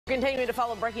Continuing to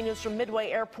follow breaking news from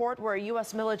Midway Airport, where a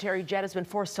U.S. military jet has been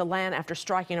forced to land after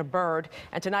striking a bird.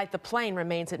 And tonight, the plane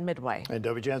remains at Midway. And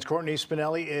WGN's Courtney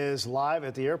Spinelli is live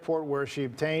at the airport where she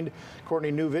obtained,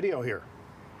 Courtney, new video here.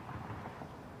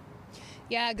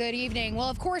 Yeah, good evening. Well,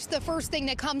 of course, the first thing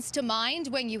that comes to mind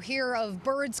when you hear of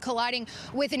birds colliding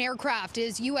with an aircraft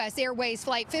is U.S. Airways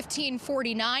Flight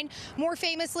 1549, more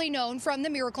famously known from the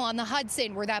Miracle on the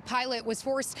Hudson, where that pilot was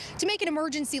forced to make an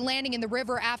emergency landing in the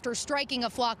river after striking a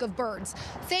flock of birds.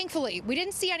 Thankfully, we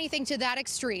didn't see anything to that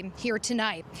extreme here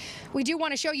tonight. We do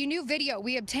want to show you new video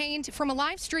we obtained from a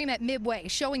live stream at Midway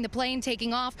showing the plane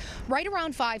taking off right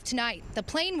around 5 tonight. The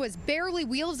plane was barely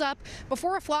wheels up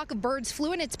before a flock of birds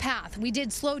flew in its path. We did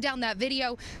slow down that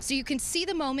video so you can see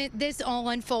the moment this all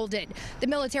unfolded. The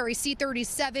military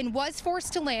C-37 was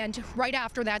forced to land right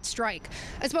after that strike.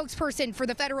 A spokesperson for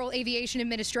the Federal Aviation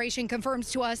Administration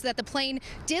confirms to us that the plane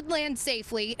did land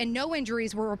safely and no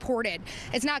injuries were reported.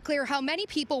 It's not clear how many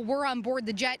people were on board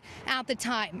the jet at the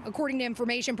time. According to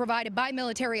information provided by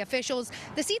military officials,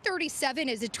 the C-37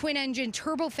 is a twin-engine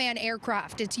turbofan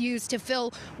aircraft. It's used to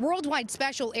fill worldwide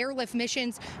special airlift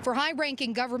missions for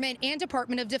high-ranking government and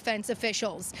Department of Defense officials.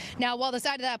 Now, while the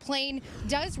side of that plane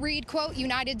does read, quote,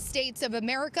 United States of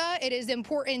America, it is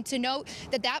important to note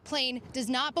that that plane does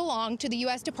not belong to the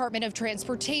U.S. Department of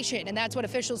Transportation, and that's what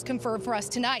officials confirmed for us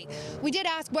tonight. We did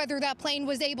ask whether that plane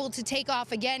was able to take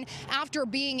off again after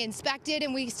being inspected,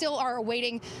 and we still are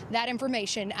awaiting that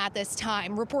information at this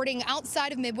time. Reporting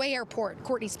outside of Midway Airport,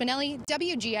 Courtney Spinelli,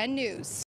 WGN News.